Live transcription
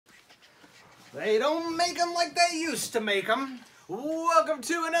They don't make them like they used to make them. Welcome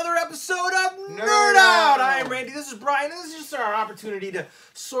to another episode of Nerd Out. I am Randy. This is Brian. This is just our opportunity to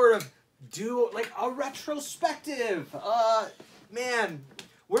sort of do like a retrospective. Man,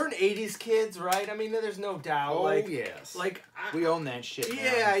 we're an '80s kids, right? I mean, there's no doubt. Oh like, yes. Like we own that shit. Yeah,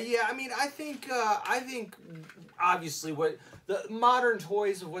 man. yeah. I mean, I think obviously what the modern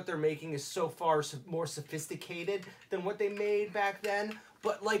toys of what they're making is so far more sophisticated than what they made back then.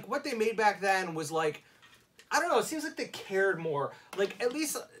 But like what they made back then was like, I don't know, it seems like they cared more. Like, at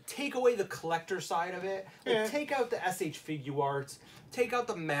least take away the collector side of it. Like, Yeah. take out the SH figure arts. Take out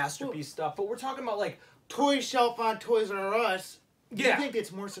the masterpiece stuff. But we're talking about, like... Toy shelf on Toys R Us. Do Yeah. you think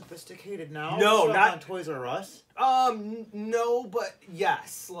it's more sophisticated now? No, shelf not... on Toys R Us? No, but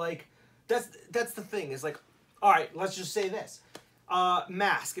yes. Like, that's the thing. Is like, alright, let's just say this.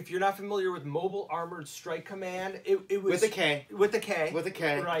 M.A.S.K. If you're not familiar with Mobile Armored Strike Command, it was... With a K. With a K. With a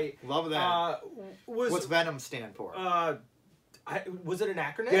K. Right. Love that. Was What's V.E.N.O.M stand for? was it an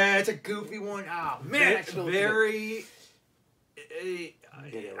acronym? Yeah, it's a goofy one. Oh, man. Very...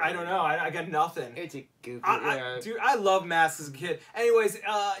 I don't know. I got nothing. It's a goofy... Dude, I love M.A.S.K. as a kid. Anyways,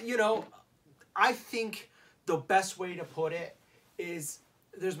 you know, I think the best way to put it is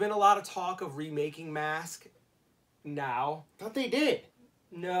there's been a lot of talk of remaking M.A.S.K. now. Thought they did.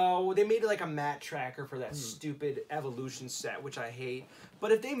 No, they made like a mat tracker for that stupid Evolution set, which I hate.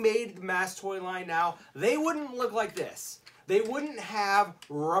 But if they made the M.A.S.K. toy line now, they wouldn't look like this. They wouldn't have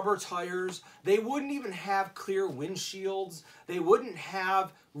rubber tires. They wouldn't even have clear windshields. They wouldn't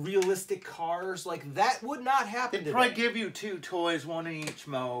have realistic cars. Like, that would not happen They'd today. probably give you 2 toys, one in each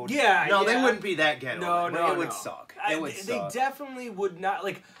mode. Yeah, No, yeah. they wouldn't be that ghetto. No, It would suck. It would suck. They definitely would not,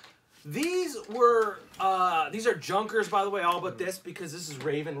 like... These are junkers, by the way, all but this, because this is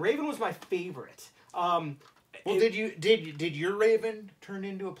Raven. Raven was my favorite. Well, did your Raven turn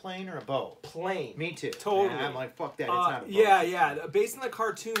into a plane or a boat? Plane. Me too. Totally. Yeah, I'm like, fuck that. It's not a boat. Yeah. Based on the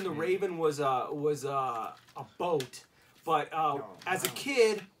cartoon, the Raven was a boat. But as a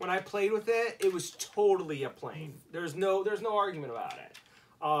kid, when I played with it, it was totally a plane. There's no argument about it.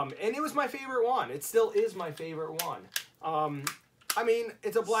 And it was my favorite one. It still is my favorite one. I mean,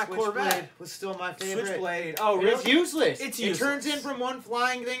 it's a black Corvette. Was still my favorite. Switchblade. Oh, really? It's useless. It's It useless. turns in from one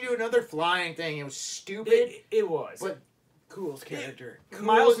flying thing to another flying thing. It was stupid. It was. But coolest character.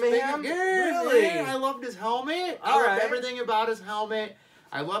 Miles Coolest Mayhem? thing. Yeah, Really? man. I loved his helmet. I All loved right. everything about his helmet.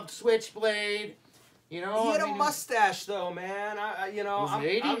 I loved Switchblade. You know, He had a mustache, though, man. I'm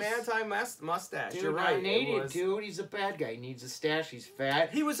 80s. anti-mustache. Dude, You're right. I'm 80, dude. He's a bad guy. He needs a stash. He's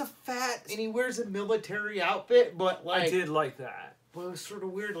fat. He was a fat... And he wears a military outfit, but like... I did like that. Well, it was sort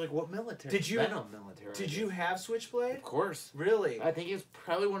of weird. Like, what military? Did you... V.E.N.O.M military. Did you have Switchblade? Of course. Really? I think it was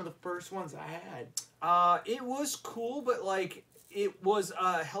probably one of the first ones I had. It was cool, but, like, it was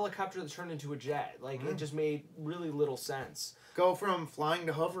a helicopter that turned into a jet. Like, it just made really little sense. Go from flying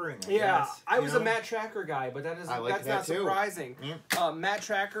to hovering. I Yeah, guess, I was you a know? Matt Tracker guy, but that's that not too. surprising. Yeah. Matt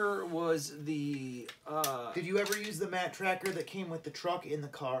Tracker was the... Did you ever use the mat tracker that came with the truck in the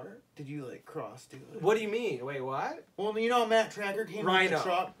car? Did you, like, cross-do it? What do you mean? Wait, what? Well, you know Matt Tracker came with the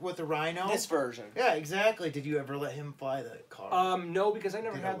truck with the Rhino? This version. Yeah, exactly. Did you ever let him fly the car? No, because I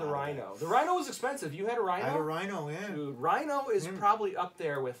never had the Rhino. The Rhino was expensive. You had a Rhino? I had a Rhino, yeah. Dude, Rhino is probably up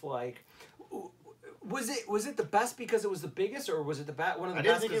there with, like... Was it the best because it was the biggest, or was it one of the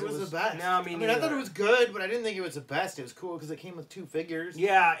best? I didn't think it was the best. No, I mean, I thought it was good, but I didn't think it was the best. It was cool because it came with 2 figures.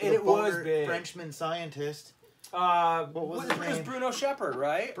 Yeah, and it was big. Frenchman scientist. What was his it was name? Bruno Shepard,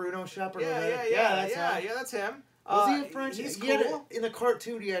 right? Bruno Shepard. Yeah, that's him. Was he a French? He's cool. In the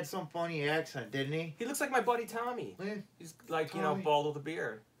cartoon, he had some funny accent, didn't he? He looks like my buddy Tommy. Yeah. He's like, Tommy. bald with a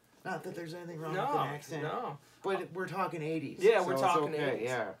beard. Not that there's anything wrong with an accent. No. But we're talking 80s. Yeah, so we're it's talking okay, 80s.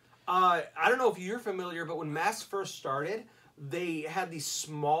 Yeah. I don't know if you're familiar, but when M.A.S.K. first started, they had these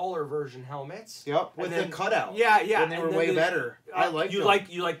smaller version helmets. Yep, with the cutout. Yeah. And they were way better. I like them.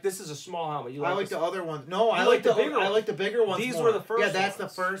 You like this is a small helmet. I like the other ones. No, I like like the bigger I like the bigger ones. These more. were the first Yeah, that's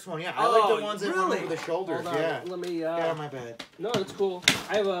ones. the first one. Yeah, I like the ones that really? went over the shoulders. Hold on, Yeah. let me. Yeah, my bad. No, that's cool.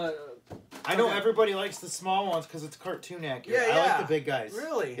 I have a. I know everybody likes the small ones because it's cartoon accurate. Yeah, I like the big guys.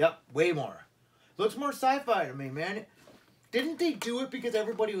 Really? Yep, way more. Looks more sci-fi to me, man. Didn't they do it because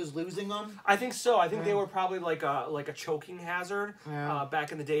everybody was losing them? I think so. I think they were probably like a choking hazard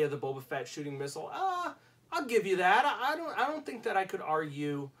back in the day of the Boba Fett shooting missile. I'll give you that. I don't think that I could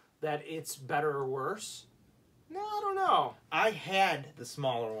argue that it's better or worse. No, I don't know. I had the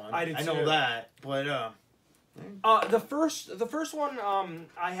smaller one. I did I know too. that, but The first one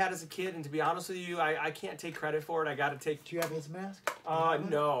I had as a kid, and to be honest with you, I can't take credit for it. I got to take. Do you have his mask?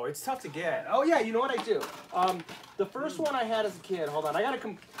 No, it's tough to get. Oh yeah, you know what I do? The first one I had as a kid. Hold on, I got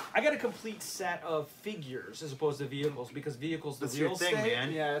a complete set of figures as opposed to vehicles because vehicles the That's real your thing, estate.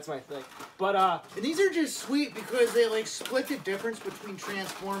 man. Yeah, that's my thing. But and these are just sweet because they like split the difference between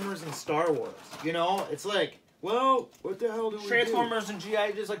Transformers and Star Wars. You know, it's like, well, what the hell do we Transformers and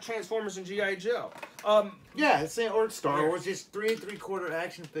GI, just like Transformers and GI Joe. Yeah, it's or Star Wars, just 3 3/4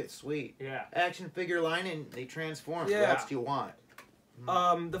 action fit, sweet. Yeah. Action figure line and they transform. Yeah. What else do you want?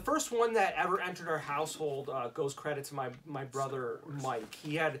 The first one that ever entered our household goes credit to my brother Mike.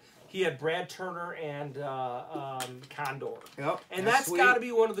 He had Brad Turner and Condor. Yep. And that's got to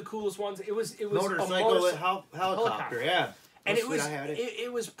be one of the coolest ones. It was motorcycle a helicopter. Yeah. And That's it was sweet, I had it.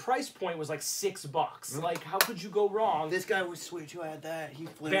 It was price point was like $6. Like how could you go wrong? This guy was sweet too. I had that. He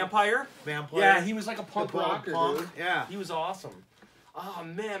flew. Vampire. Yeah, he was like a punk rocker, punk. dude. Yeah. He was awesome. Oh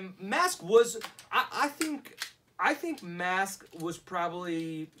man, M.A.S.K was. I think M.A.S.K was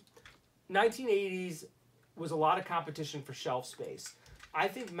probably 1980s was a lot of competition for shelf space. I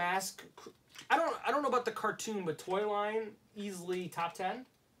think M.A.S.K. I don't know about the cartoon, but toy line easily top 10.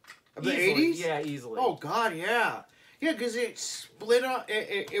 Of the 80s? Yeah, easily. Oh God, yeah. Yeah, because it split up.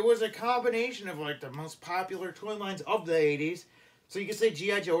 It was a combination of like the most popular toy lines of the 80s. So you could say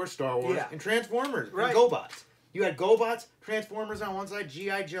G.I. Joe or Star Wars. Yeah. And Transformers. Right. And GoBots. You had GoBots, Transformers on one side,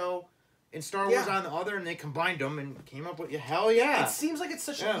 G.I. Joe, and Star Wars on the other, and they combined them and came up with, hell yeah. It seems like it's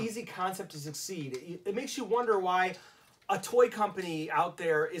such an easy concept to succeed. It makes you wonder why a toy company out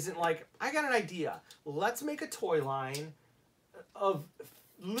there isn't like, I got an idea. Let's make a toy line of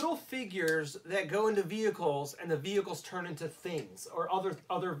little figures that go into vehicles and the vehicles turn into things or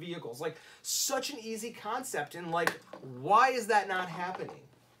other vehicles. Like such an easy concept, and like why is that not happening?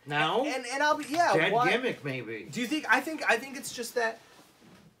 Now? And I'll be Dead why, gimmick maybe. do you think I think it's just that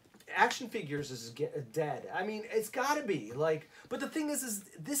action figures is dead. I mean, it's got to be like, but the thing is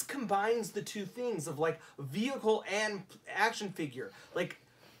this combines the two things of like vehicle and action figure. Like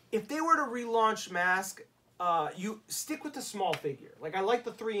if they were to relaunch M.A.S.K, you stick with the small figure. Like I like the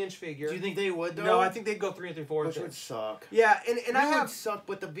 3-inch figure. Do you think they would though? No, I think they'd go 3 3/4. Which would suck. Yeah, and I would have suck,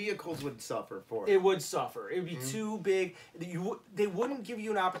 but the vehicles would suffer for it. it would suffer. It would be too big. They wouldn't give you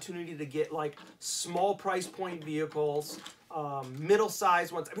an opportunity to get like small price point vehicles, middle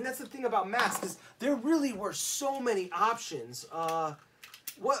sized ones. I mean that's the thing about M.A.S.K is there really were so many options.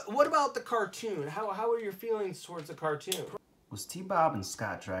 What about the cartoon? How are your feelings towards the cartoon? Was T-Bob and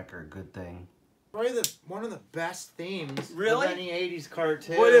Scott Tracker a good thing? Probably one of the best themes Really? of any 80s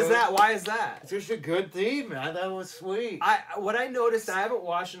cartoon. What is that? Why is that? It's just a good theme, man. That was sweet. What I noticed, I haven't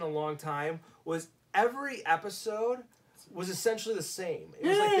watched in a long time, was every episode was essentially the same. It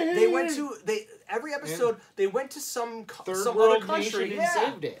was like they went to every episode they went to some Third other world country nation and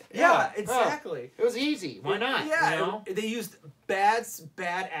saved it. Yeah, exactly. It was easy. Why not? Yeah, You know? they used bad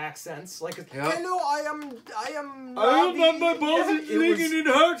accents. Like, hello, I am. My balls are sneaking in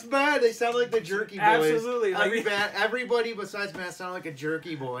Huck's bad. They sound like the jerky boys. Absolutely. Everybody besides Matt sound like a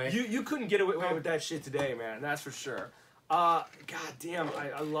jerky boy. You couldn't get away with that shit today, man. That's for sure. God damn,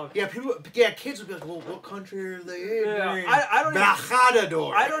 I love. Yeah, kids would be like, well, what country are they in? Yeah, I don't.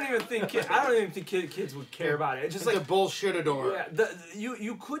 I don't even think kids would care about it. It's just like like the bullshitador. Yeah,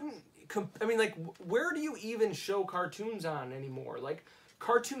 you couldn't. I mean, like, where do you even show cartoons on anymore? Like,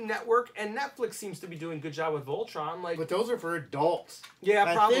 Cartoon Network and Netflix seems to be doing a good job with Voltron. Like, but those are for adults.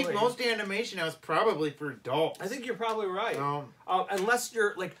 Yeah, probably. I think most animation now is probably for adults. I think you're probably right. Unless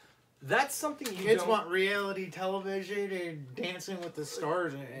you're like. That's something kids want reality television and Dancing with the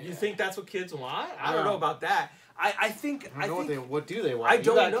Stars. You think that's what kids want? I don't know about that. I think what do they want? I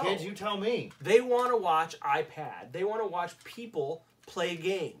don't know. Kids, you tell me. They want to watch iPad. They want to watch people play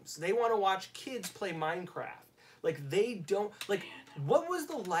games. They want to watch kids play Minecraft. Like they don't like. What was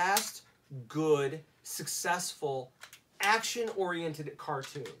the last good, successful, action-oriented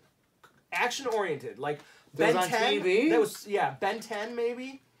cartoon? Action-oriented, like Ben 10. TV? That was Ben 10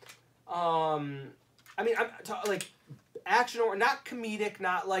 maybe. I mean, like action or not comedic,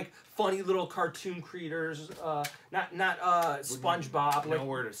 not like funny little cartoon creators, not SpongeBob. Like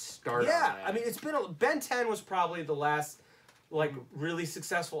where to start. Yeah, I mean, it's been Ben 10 was probably the last like really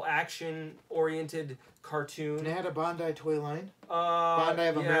successful action oriented cartoon. And they had a Bondi toy line. Bondi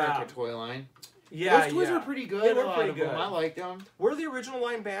of America toy line. Yeah, those toys were pretty good. They were pretty good. I liked them. Were the original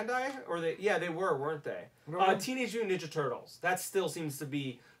line Bandai, or they? Yeah, they were, weren't they? Teenage Mutant Ninja Turtles. That still seems to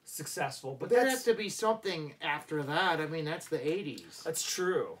be successful, but there has to be something after that. I mean, that's the 80s. That's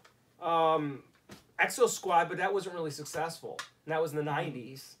true. Exo Squad, but that wasn't really successful. And that was in the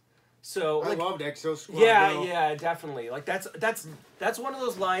 90s. So I like, loved Exo Squad. yeah, though. yeah, definitely. Like that's one of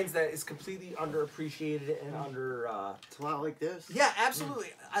those lines that is completely underappreciated and under. It's a lot like this. Yeah, absolutely.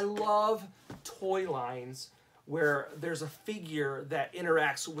 I love toy lines where there's a figure that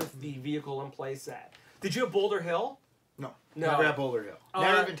interacts with the vehicle and playset. Did you have Boulder Hill? No. No. Never had Boulder Hill.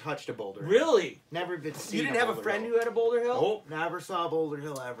 Never even touched a Boulder Hill. Really? Never even seen You didn't have a Boulder friend Hill. who had a Boulder Hill? Nope, never saw Boulder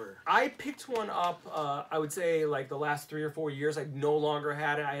Hill ever. I picked one up, I would say like the last 3 or 4 years. I no longer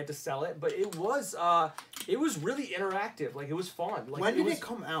had it. I had to sell it, but it was really interactive. Like it was fun. Like, When did it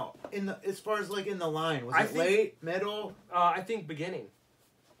come out? As far as like in the line, was I it think- late, middle? I think beginning.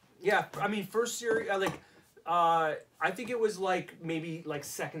 Yeah, I mean first series, I think it was like maybe like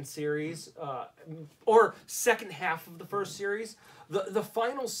second series, or second half of the first series. The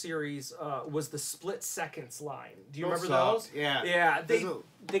final series was the split seconds line. Do you remember those? Yeah. Yeah,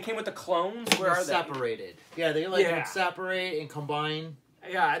 they came with the clones. Where are they? Separated. Yeah, they like Yeah. would separate and combine.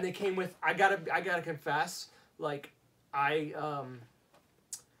 Yeah, and they came with. I gotta confess, like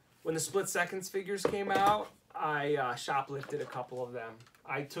when the split seconds figures came out, I shoplifted a couple of them.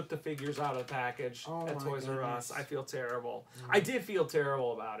 I took the figures out of the package at Toys R Us. I feel terrible. I did feel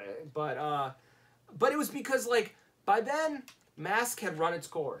terrible about it, but it was because like by then M.A.S.K had run its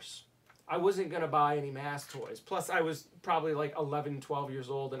course. I wasn't gonna buy any M.A.S.K toys. Plus, I was probably like 11, 12 years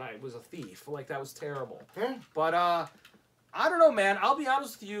old, and I was a thief. Like that was terrible. Yeah. But I don't know, man. I'll be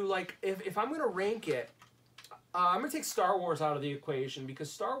honest with you. Like if I'm gonna rank it, I'm gonna take Star Wars out of the equation because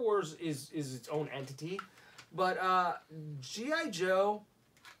Star Wars is its own entity. But G.I. Joe,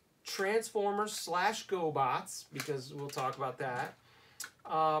 Transformers / GoBots, because we'll talk about that,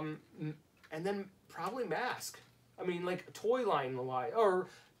 and then probably M.A.S.K. I mean, like toy line or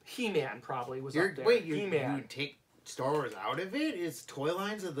He-Man probably was up there. Wait, you He-Man. would take Star Wars out of it? Is toy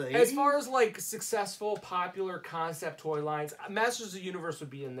lines of the 80s? As far as like successful, popular concept toy lines, Masters of the Universe would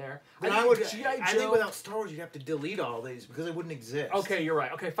be in there. Then I think G.I. Joe. I think without Star Wars, you'd have to delete all these because it wouldn't exist. Okay, you're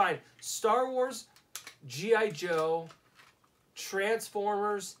right. Okay, fine. Star Wars, G.I. Joe,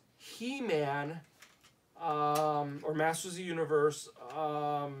 Transformers, He-Man, or Masters of the Universe.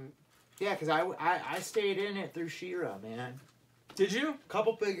 Yeah, because I stayed in it through She-Ra, man. Did you?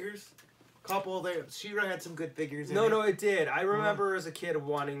 Couple figures. Couple there. She-Ra had some good figures in it. No, it did. I remember as a kid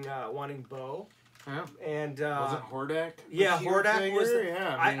wanting Bo. Yeah. And Was it Hordak? yeah, The She-Ra Hordak figure? was the-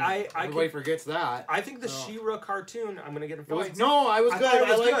 Yeah, I everybody forgets that. I think the So. She-Ra cartoon. I'm gonna get in It was, fights. no, I was I good. thought it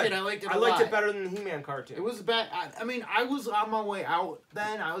was I liked good. it. I liked it a I liked lot. it better than the He-Man cartoon. It was bad. I mean, I was on my way out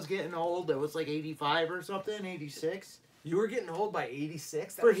then. I was getting old. It was like 85 or something, 86. You were getting old by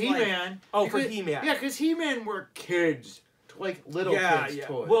 86. That For was like- He-Man. Oh, for Because- He-Man. Yeah, because He-Man were kids. Like little kids'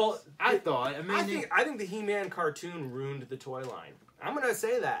 toys. Well, I thought. I mean, I think the He-Man cartoon ruined the toy line. I'm gonna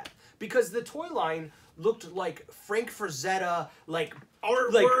say that because the toy line looked like Frank Frazetta, like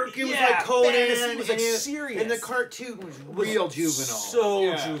artwork. It was like Conan. fantasy, it was like and serious. And the cartoon was real juvenile. So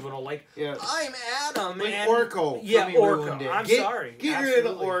Yeah. juvenile. Like Yeah. I'm Adam. Like and Orko. for Yeah, me Orko. ruined it. I'm Get- sorry. Get rid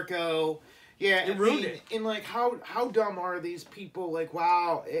of Absolutely. Orko. Yeah, It ruined it. And like how dumb are these people? Like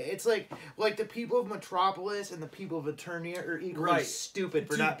wow, it's like the people of Metropolis and the people of Eternia are equally Right. stupid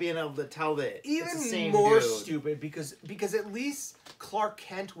for Dude, not being able to tell that it's the Even same more dude. stupid because at least Clark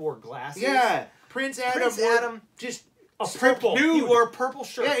Kent wore glasses. Yeah, Prince Adam. Prince wore Adam just a stripped purple. nude. He wore a purple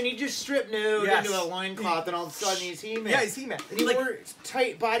shirt. Yeah, and he just stripped nude Yes. into a loincloth, and all of a sudden he's He-Man. Yeah, he's He-Man. And he Like, wore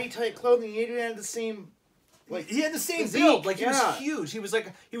tight, body tight clothing. He didn't have the same. Like he had the same physique, build. Like he yeah. was huge. He was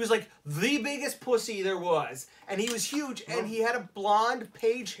like the biggest pussy there was, and he was huge. And he had a blonde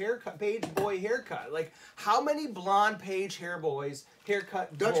page boy haircut. Like how many blonde page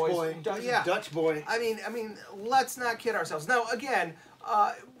haircut Dutch boys? boy. Yeah, Dutch boy. I mean, let's not kid ourselves. Now, again,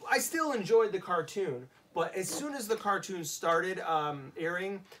 I still enjoyed the cartoon, but as soon as the cartoon started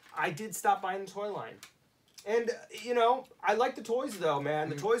airing, I did stop buying the toy line. And you know, I like the toys though, man.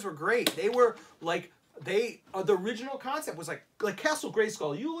 The toys were great. They were like. The original concept was like Castle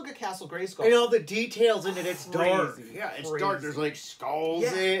Grayskull. You look at Castle Grayskull. And all the details in it, it's dark. Crazy. Yeah, it's Crazy. dark. There's like skulls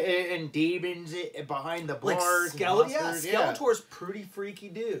Yeah. and demons behind the like bars. Skeletor's pretty freaky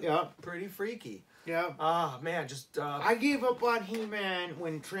dude. Yeah. Pretty freaky. Yeah. Ah, man, just I gave up on He-Man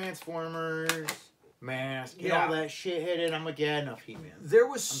when Transformers, M.A.S.K, and Yeah. all that shit hit it. I'm like, yeah, enough He-Man. there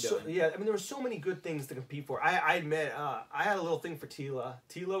was I'm done. I mean there were so many good things to compete for. I admit I had a little thing for Tila.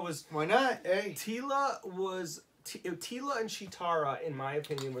 Tila was Why not? Hey. Tila and Chitara, in my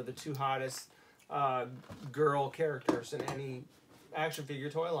opinion, were the two hottest girl characters in any action figure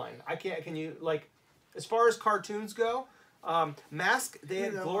toy line. Can you, like, as far as cartoons go, M.A.S.K, they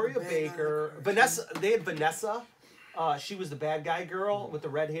had Gloria Baker, Vanessa, they had Vanessa. She was the bad guy girl with the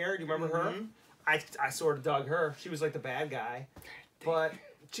red hair. Do you remember her? I sort of dug her. She was like the bad guy. But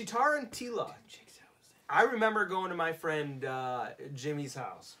Chitara and Tila. I remember going to my friend Jimmy's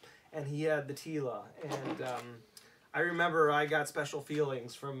house, and he had the Tila, and I remember I got special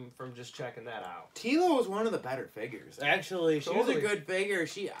feelings from just checking that out. Tila was one of the better figures. Actually, she was a good figure.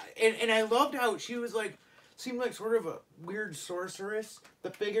 And I loved how she was like, seemed like sort of a weird sorceress, the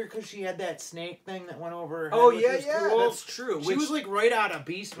figure, because she had that snake thing that went over her head. Oh, yeah, cool. That's true. She was like right out of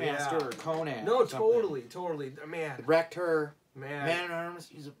Beastmaster or Conan. No, totally. Man. Wrecked her. Man at Arms,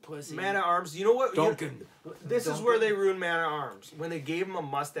 he's a pussy. Man at Arms, you know what? Duncan. This is where they ruined Man at Arms, when they gave him a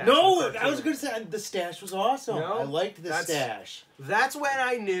mustache. No, I was going to say, the stash was awesome. No, I liked the stash. That's when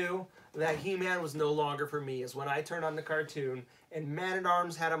I knew that He-Man was no longer for me, is when I turned on the cartoon and Man at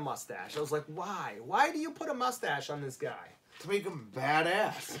Arms had a mustache. I was like, why? Why do you put a mustache on this guy? To make him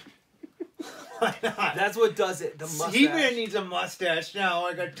badass. Why not? That's what does it. The mustache. He-Man needs a mustache now,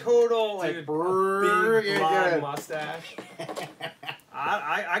 like a total, Dude, like, big blonde mustache.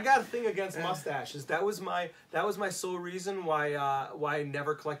 I got a thing against mustaches. That was my sole reason why I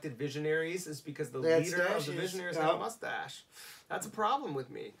never collected Visionaries, is because the leader of the Visionaries had a mustache. That's a problem with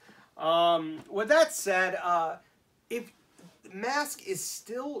me. With that said, if M.A.S.K is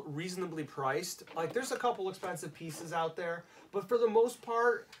still reasonably priced, like there's a couple expensive pieces out there, but for the most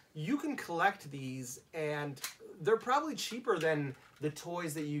part, you can collect these, and they're probably cheaper than the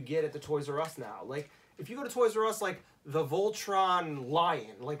toys that you get at the Toys R Us now. Like, if you go to Toys R Us, like, the Voltron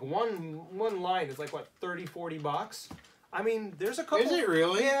lion, like, one lion is, like, what, 30, 40 bucks? I mean, there's a couple... Is it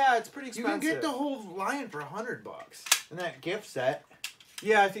really? Yeah, it's pretty expensive. You can get the whole lion for $100 in that gift set.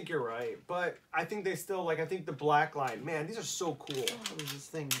 Yeah, I think you're right, but I think they still, like, I think the black lion, man, these are so cool. What is this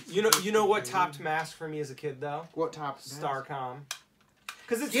thing? You know what topped M.A.S.K for me as a kid, though? What topped Starcom.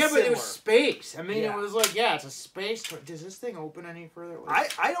 Because it's but similar. it was space. I mean, it was like, it's a space. Does this thing open any further? I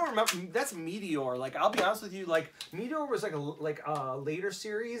don't remember. That's Meteor. Like, I'll be honest with you. Like, Meteor was like a later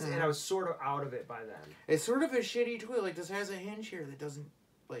series, and I was sort of out of it by then. It's sort of a shitty toy. Like, this has a hinge here that doesn't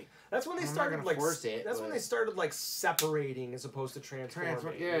like. That's when they started like. That's when they started like separating as opposed to transforming. It's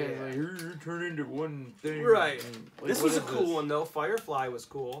like you turn into one thing. Right. Like, this was a cool one though. Firefly was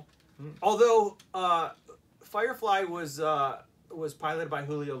cool. Although Firefly was piloted by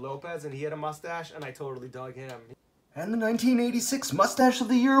Julio Lopez, and he had a mustache, and I totally dug him. And the 1986 Mustache of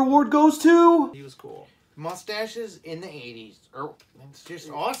the Year award goes to... He was cool. Mustaches in the 80s. It's just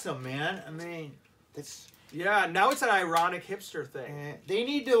awesome, man. I mean, that's... Yeah, now it's an ironic hipster thing. They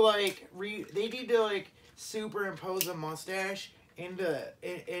need to, like, superimpose a mustache into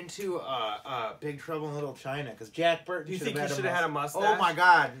Big Trouble in Little China, because Jack Burton should have had a mustache. Oh my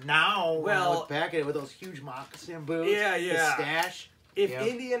God! Now, when I look back at it with those huge moccasin boots, the stash. If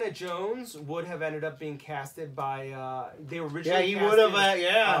Indiana Jones would have ended up being casted by, they were originally he would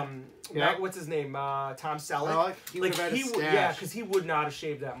have, what's his name? Tom Selleck. He would have had a stash. Yeah, because he would not have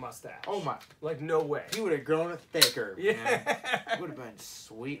shaved that mustache. Oh my! Like, no way. He would have grown it thicker. Yeah, it would have been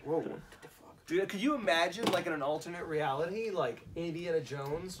sweet. Whoa. Dude, could you imagine, like, in an alternate reality, like, Indiana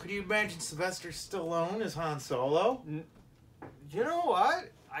Jones? Could you imagine Sylvester Stallone as Han Solo? You know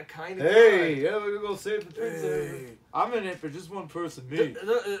what? I kind of we're gonna go save the princess. I'm in it for just one person, me.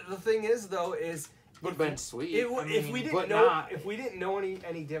 The thing is, though, is... Would have been sweet. If we didn't know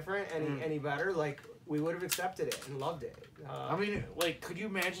any different, any better, like, we would have accepted it and loved it. I mean, like, could you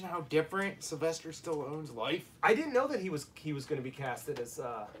imagine how different Sylvester Stallone's life? I didn't know that he was going to be casted as...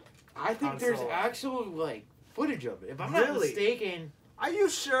 I think there's actual, like, footage of it. If I'm not mistaken. Are you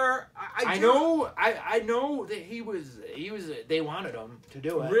sure? I know that he was, they wanted him to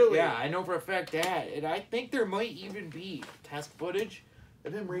do it. Really? Yeah, I know for a fact that. And I think there might even be test footage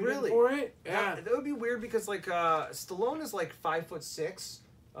of him reading for it. Yeah. That would be weird because, like, Stallone is, like, 5'6".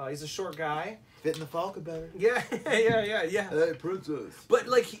 He's a short guy. Fitting the Falcon better. Yeah. Hey, princess. But,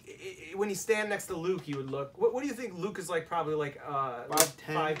 like, when you stand next to Luke, he would look... What do you think Luke is like? Probably, like,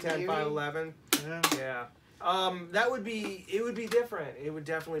 5'10", 5'11". Yeah. That would be... It would be different. It would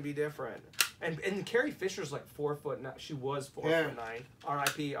definitely be different. And Carrie Fisher's, like, 4 foot... She was 4'9".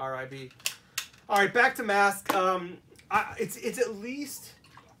 R.I.P. R.I.P. All right, back to M.A.S.K. It's at least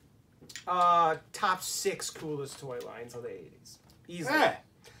top 6 coolest toy lines of the 80s. Easily. Yeah.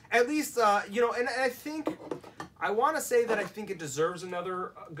 At least, and I think, I want to say that I think it deserves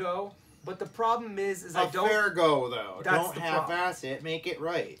another go, but the problem is I don't... A fair go, though. That's don't half-ass it, make it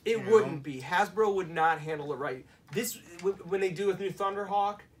right. It wouldn't be. Hasbro would not handle it right. This, when they do a new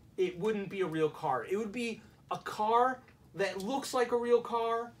Thunderhawk, it wouldn't be a real car. It would be a car that looks like a real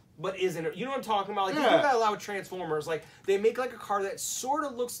car, but isn't. You know what I'm talking about? Like, you do that a lot with Transformers. Like, they make, like, a car that sort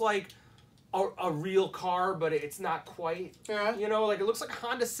of looks like... A real car, but it's not quite. Yeah. You know, like, it looks like a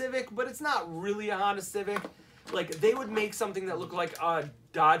Honda Civic, but it's not really a Honda Civic. like they would make something that looked like a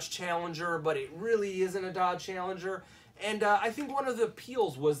Dodge Challenger, but it really isn't a Dodge Challenger. And I think one of the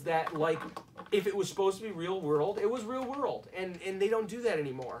appeals was that, like, if it was supposed to be real world, it was real world, and they don't do that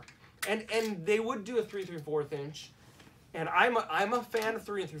anymore. And they would do a 3 3/4 inch, and I'm a fan of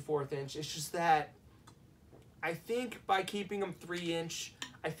 3 3/4 inch. It's just that I think by keeping them 3 inch,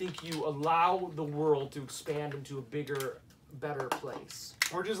 I think you allow the world to expand into a bigger, better place.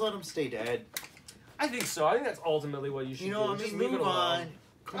 Or just let them stay dead. I think so. I think that's ultimately what you should do. I mean, just move on.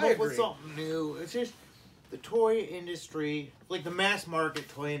 Come up with something new. It's just the toy industry, like the mass market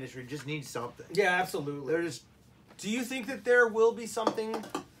toy industry, just needs something. Yeah, absolutely. They're just. Do you think that there will be something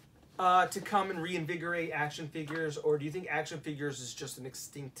to come and reinvigorate action figures, or do you think action figures is just an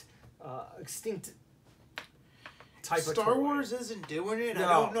extinct type of toy? Star Wars isn't doing it. No. I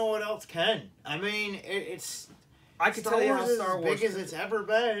don't know what else can. I mean, it's. I can tell you how Star Wars is as big as it's ever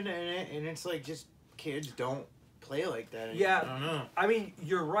been, and it's like just kids don't play like that anymore. Yeah, I don't know. I mean,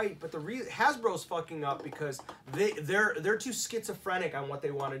 you're right, but Hasbro's fucking up because they're too schizophrenic on what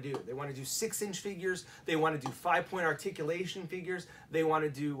they want to do. They want to do 6-inch figures. They want to do 5-point articulation figures. They want to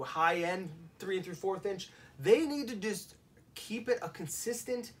do high-end 3 3/4 inch. They need to just keep it a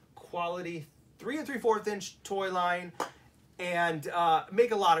consistent quality 3 3/4 inch toy line, and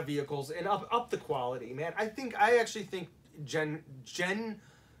make a lot of vehicles and up the quality, man. I actually think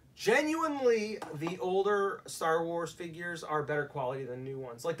genuinely the older Star Wars figures are better quality than new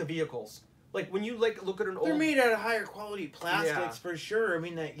ones, like the vehicles. Like when you look at an old, they're made out of higher quality plastics for sure. I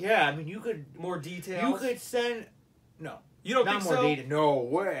mean you could more details. You could send You don't think so? Not more data. No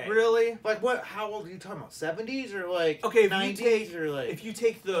way. Really? Like what? How old are you talking about? 70s or like 90s or like? If you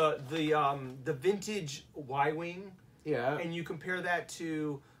take the vintage Y-wing, yeah, and you compare that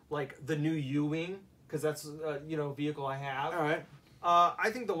to like the new U-wing, because that's vehicle I have. All right. I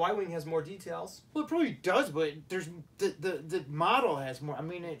think the Y-wing has more details. Well, it probably does, but there's the model has more. I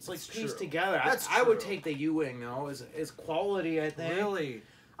mean, it's like pieced together. I would take the U-wing though as quality. I think. Really?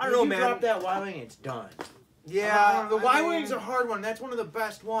 I don't know, man. If you drop that Y-wing, it's done. Yeah, the Y-wing's a hard one. That's one of the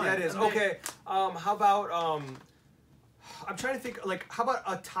best ones. That is. Okay. How about I'm trying to think. Like, how about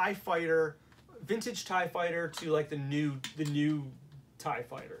a TIE fighter, vintage TIE fighter to like the new TIE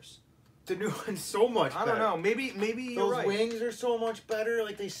fighters. The new one's so much better. I don't know. Maybe you're right. Those wings are so much better.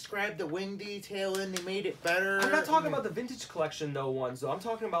 Like, they scribed the wing detail in. They made it better. I'm not talking about the vintage collection, ones, though. I'm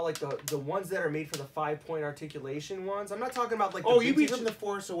talking about, like, the ones that are made for the 5-point articulation ones. I'm not talking about, like, the vintage... you mean from The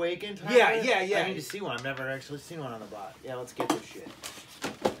Force Awakens? Yeah. I need to see one. I've never actually seen one on the bot. Yeah, let's get this shit.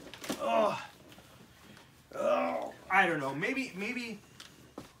 Oh. I don't know. Maybe...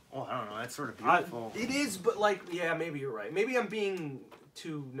 Oh, I don't know. That's sort of beautiful. It is, but, like, yeah, maybe you're right. Maybe I'm being...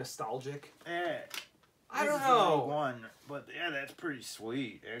 too nostalgic. I don't know. One, but yeah, that's pretty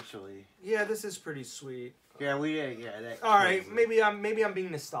sweet, actually. Yeah, this is pretty sweet. Yeah, that. All right, maybe I'm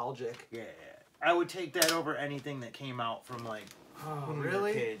being nostalgic. Yeah, I would take that over anything that came out from like. Oh,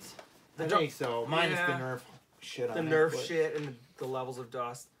 really? Kids. I think so. Minus the Nerf shit. The Nerf shit and the levels of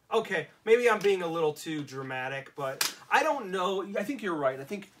dust. Okay, maybe I'm being a little too dramatic, but I don't know. I think you're right. I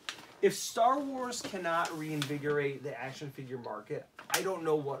think if Star Wars cannot reinvigorate the action figure market, I don't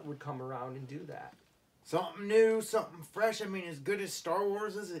know what would come around and do that. Something new, something fresh. I mean, as good as Star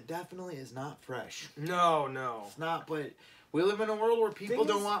Wars is, it definitely is not fresh. No. It's not, but we live in a world where people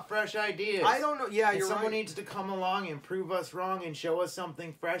don't want fresh ideas. I don't know. Yeah, you're right. Someone needs to come along and prove us wrong and show us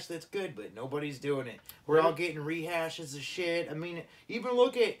something fresh that's good, but nobody's doing it. We're all getting rehashes of shit. I mean, even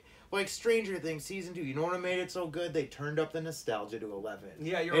look at... like Stranger Things Season 2, you know what made it so good? They turned up the nostalgia to 11.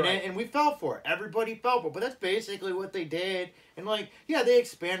 Yeah, you're right. And we fell for it. Everybody fell for it. But that's basically what they did. And, like, yeah, they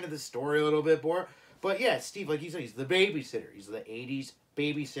expanded the story a little bit more. But, yeah, Steve, like you said, he's the babysitter. He's the 80s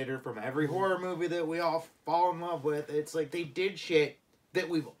babysitter from every horror movie that we all fall in love with. It's like they did shit that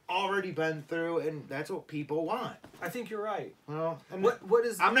we've already been through, and that's what people want. I think you're right. Well, what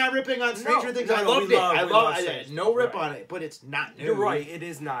is... I'm not ripping on Stranger Things. I loved it. I love it. No rip on it, but it's not new. You're right. It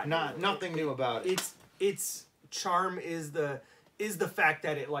is not. Nothing new about it. Its charm is the fact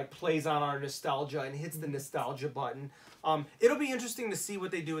that it like plays on our nostalgia and hits the nostalgia button. It'll be interesting to see what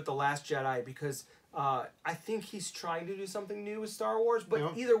they do with The Last Jedi, because I think he's trying to do something new with Star Wars,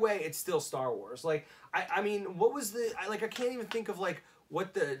 but either way, it's still Star Wars. Like, I mean, what was I can't even think of like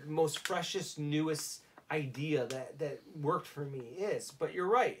what the most freshest, newest idea that worked for me is. But you're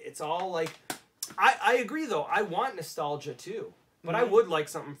right. It's all like, I agree though. I want nostalgia too, but I would like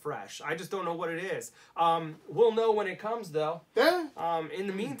something fresh. I just don't know what it is. We'll know when it comes though. Yeah. In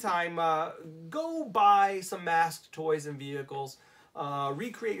the meantime, go buy some M.A.S.K toys and vehicles.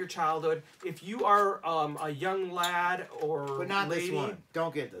 Recreate your childhood. If you are a young lad or but not lady, this one.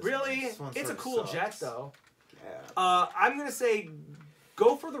 Don't get this. Really, one. it's a cool jet though. I'm going to say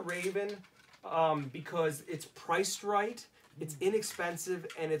go for the Raven because it's priced right, it's inexpensive,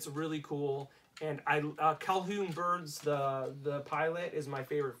 and it's really cool. And Calhoun Birds, the pilot, is my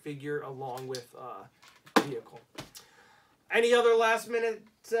favorite figure along with vehicle. Any other last-minute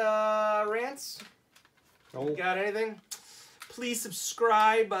rants? Nope. Got anything? Please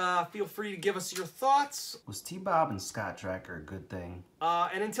subscribe. Feel free to give us your thoughts. Was T-Bob and Scott Tracker a good thing?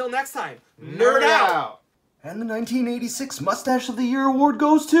 And until next time, nerd out! And the 1986 Mustache of the Year award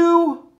goes to...